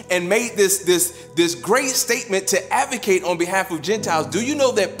Council and made this great statement to advocate on behalf of Gentiles, do you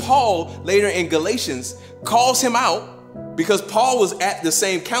know that Paul, later in Galatians, calls him out because Paul was at the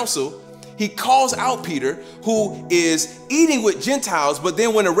same council? He calls out Peter, who is eating with Gentiles, but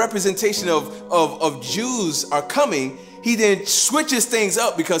then when a representation of Jews are coming, he then switches things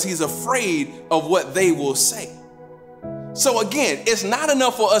up because he's afraid of what they will say. So again, it's not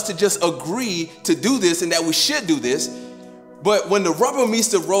enough for us to just agree to do this and that we should do this. But when the rubber meets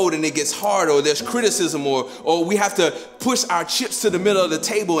the road and it gets hard, or there's criticism, or we have to push our chips to the middle of the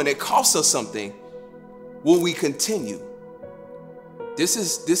table and it costs us something, will we continue? This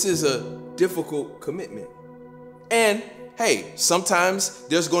is a difficult commitment. And hey, sometimes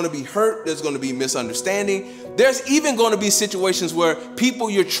there's going to be hurt, there's going to be misunderstanding. There's even going to be situations where people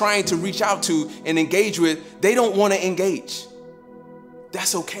you're trying to reach out to and engage with, they don't want to engage.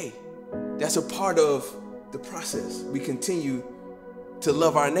 That's okay. That's a part of the process. We continue to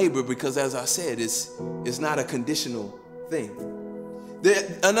love our neighbor because, as I said, it's not a conditional thing.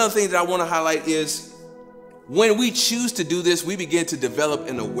 Another thing that I want to highlight is when we choose to do this, we begin to develop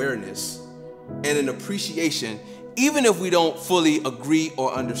an awareness and an appreciation, even if we don't fully agree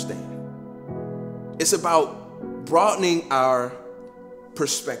or understand. It's about broadening our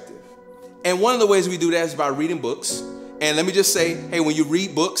perspective. And one of the ways we do that is by reading books. And let me just say, hey, when you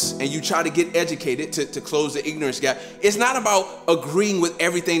read books and you try to get educated to close the ignorance gap, it's not about agreeing with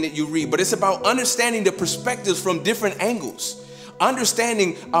everything that you read, but it's about understanding the perspectives from different angles.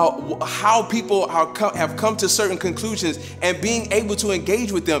 Understanding how people have come to certain conclusions and being able to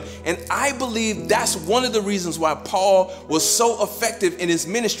engage with them. And I believe that's one of the reasons why Paul was so effective in his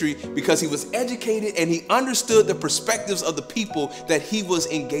ministry, because he was educated and he understood the perspectives of the people that he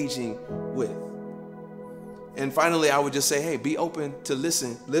was engaging with. And finally, I would just say, hey, be open to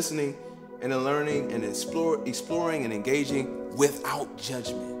listening and learning and exploring and engaging without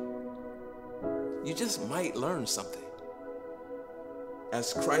judgment. You just might learn something.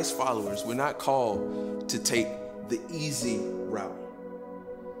 As Christ followers, we're not called to take the easy route.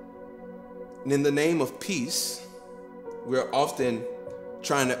 And in the name of peace, we're often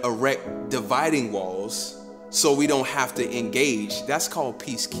trying to erect dividing walls so we don't have to engage. That's called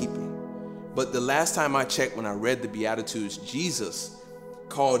peacekeeping. But the last time I checked, when I read the Beatitudes, Jesus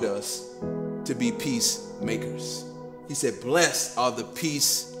called us to be peacemakers. He said, blessed are the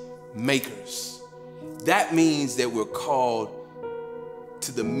peacemakers. That means that we're called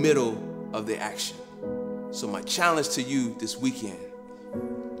to the middle of the action. So my challenge to you this weekend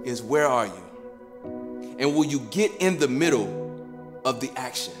is, where are you? And will you get in the middle of the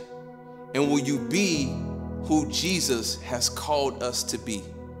action? And will you be who Jesus has called us to be?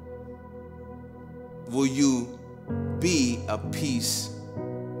 Will you be a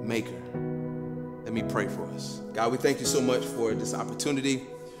peacemaker? Let me pray for us. God, we thank you so much for this opportunity.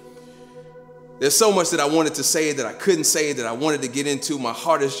 There's so much that I wanted to say that I couldn't say, that I wanted to get into. My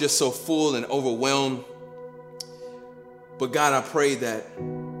heart is just so full and overwhelmed. But God, I pray that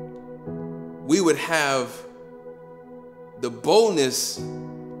we would have the boldness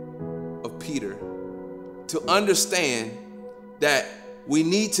of Peter to understand that we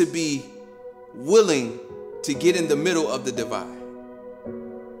need to be willing to get in the middle of the divide.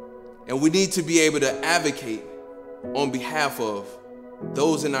 And we need to be able to advocate on behalf of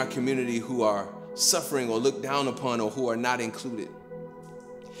those in our community who are suffering or looked down upon or who are not included.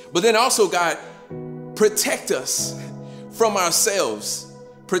 But then also, God, protect us from ourselves.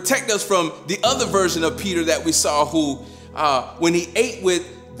 Protect us from the other version of Peter that we saw who, when he ate with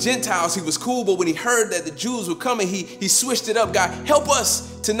Gentiles, he was cool, but when he heard that the Jews were coming, he switched it up. God, help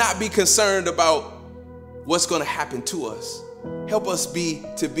us to not be concerned about what's going to happen to us. Help us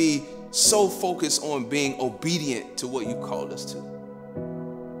to be so focused on being obedient to what you called us to.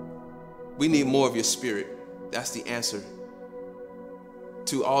 We need more of your spirit. That's the answer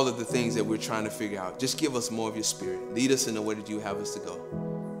to all of the things that we're trying to figure out. Just give us more of your spirit. Lead us in the way that you have us to go.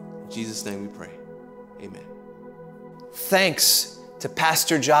 In Jesus' name we pray. Amen. Thanks to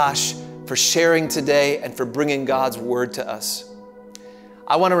Pastor Josh for sharing today and for bringing God's word to us.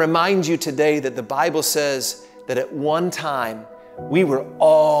 I want to remind you today that the Bible says that at one time we were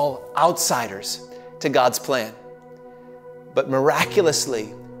all outsiders to God's plan. But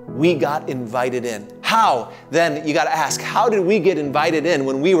miraculously, we got invited in. How? Then you got to ask, how did we get invited in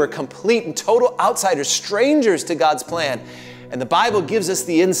when we were complete and total outsiders, strangers to God's plan? And the Bible gives us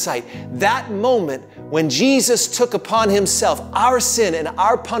the insight. That moment when Jesus took upon himself our sin and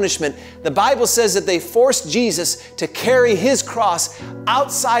our punishment, the Bible says that they forced Jesus to carry his cross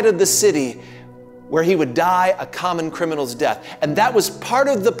outside of the city where he would die a common criminal's death. And that was part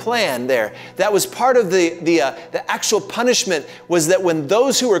of the plan there. That was part of the actual punishment, was that when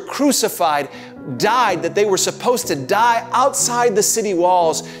those who were crucified died, that they were supposed to die outside the city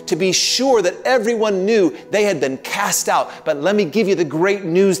walls to be sure that everyone knew they had been cast out. But let me give you the great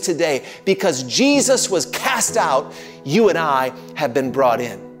news today. Because Jesus was cast out, you and I have been brought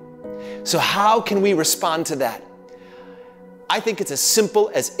in. So how can we respond to that? I think it's as simple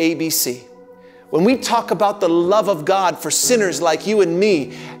as ABC. When we talk about the love of God for sinners like you and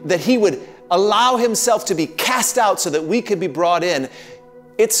me, that he would allow himself to be cast out so that we could be brought in,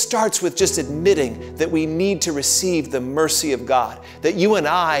 it starts with just admitting that we need to receive the mercy of God, that you and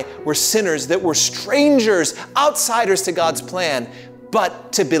I were sinners, that were strangers, outsiders to God's plan,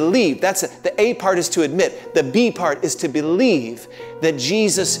 but to believe. That's it. The A part is to admit. The B part is to believe that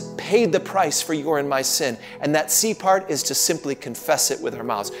Jesus paid the price for your and my sin. And that C part is to simply confess it with our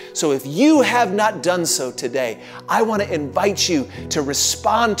mouths. So if you have not done so today, I want to invite you to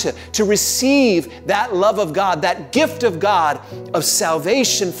respond to receive that love of God, that gift of God of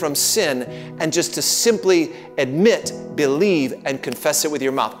salvation from sin, and just to simply admit, believe, and confess it with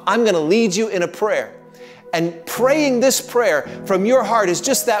your mouth. I'm going to lead you in a prayer. And praying this prayer from your heart is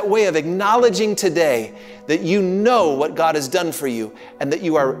just that way of acknowledging today that you know what God has done for you and that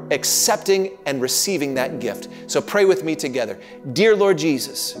you are accepting and receiving that gift. So pray with me together. Dear Lord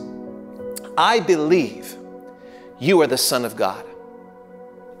Jesus, I believe you are the Son of God.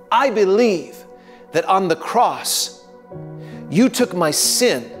 I believe that on the cross, you took my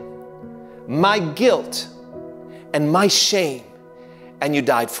sin, my guilt, and my shame, and you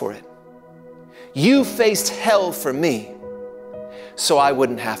died for it. You faced hell for me, so I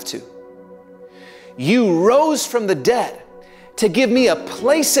wouldn't have to. You rose from the dead to give me a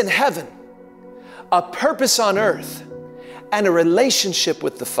place in heaven, a purpose on earth, and a relationship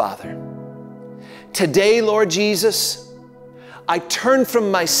with the Father. Today, Lord Jesus, I turn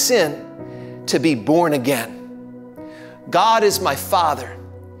from my sin to be born again. God is my Father.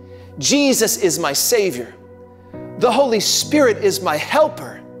 Jesus is my Savior. The Holy Spirit is my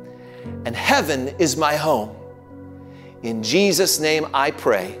helper. And heaven is my home. In Jesus' name I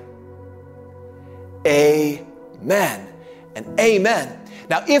pray. Amen and amen.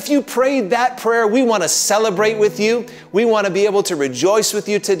 Now, if you prayed that prayer, we want to celebrate with you. We want to be able to rejoice with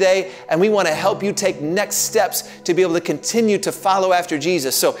you today, and we want to help you take next steps to be able to continue to follow after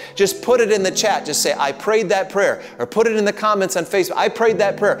Jesus. So just put it in the chat. Just say, I prayed that prayer, or put it in the comments on Facebook. I prayed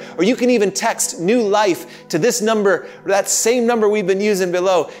that prayer. Or you can even text New Life to this number, that same number we've been using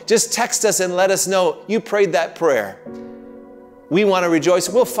below. Just text us and let us know you prayed that prayer. We want to rejoice.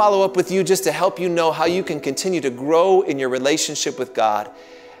 We'll follow up with you just to help you know how you can continue to grow in your relationship with God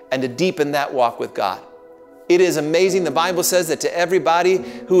and to deepen that walk with God. It is amazing. The Bible says that to everybody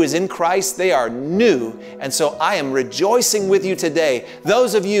who is in Christ, they are new. And so I am rejoicing with you today.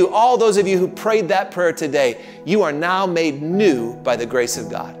 Those of you, all those of you who prayed that prayer today, you are now made new by the grace of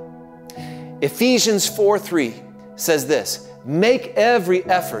God. Ephesians 4:3 says this, make every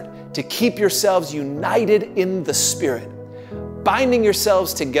effort to keep yourselves united in the Spirit, binding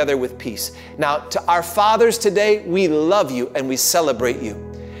yourselves together with peace. Now, to our fathers today, we love you and we celebrate you.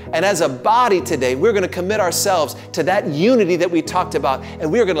 And as a body today, we're going to commit ourselves to that unity that we talked about,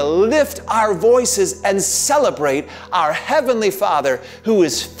 and we're going to lift our voices and celebrate our Heavenly Father who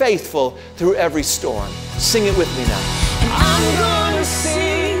is faithful through every storm. Sing it with me now. I'm gonna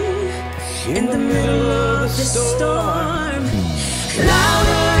sing in the middle of the storm.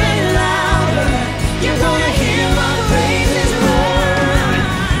 Louder and louder, you're gonna hear my praises roar.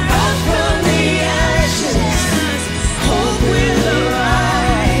 Up from the ashes, hope will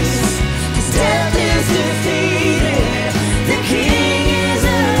arise. 'Cause death is defeated, the King is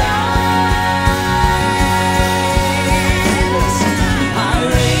alive. I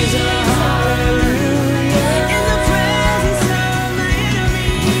raise a hallelujah in the presence of my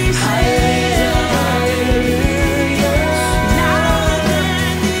enemies. I raise a hallelujah louder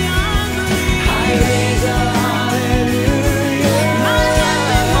than the unbelief. I raise a hallelujah. My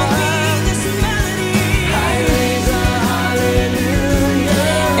weapon will be this melody. I raise a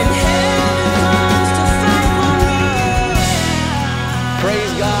hallelujah, and heaven comes to fight for me.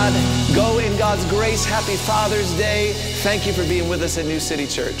 Praise God. Go in God's grace. Happy Father's Day. Thank you for being with us at New City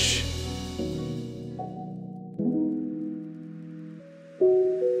Church.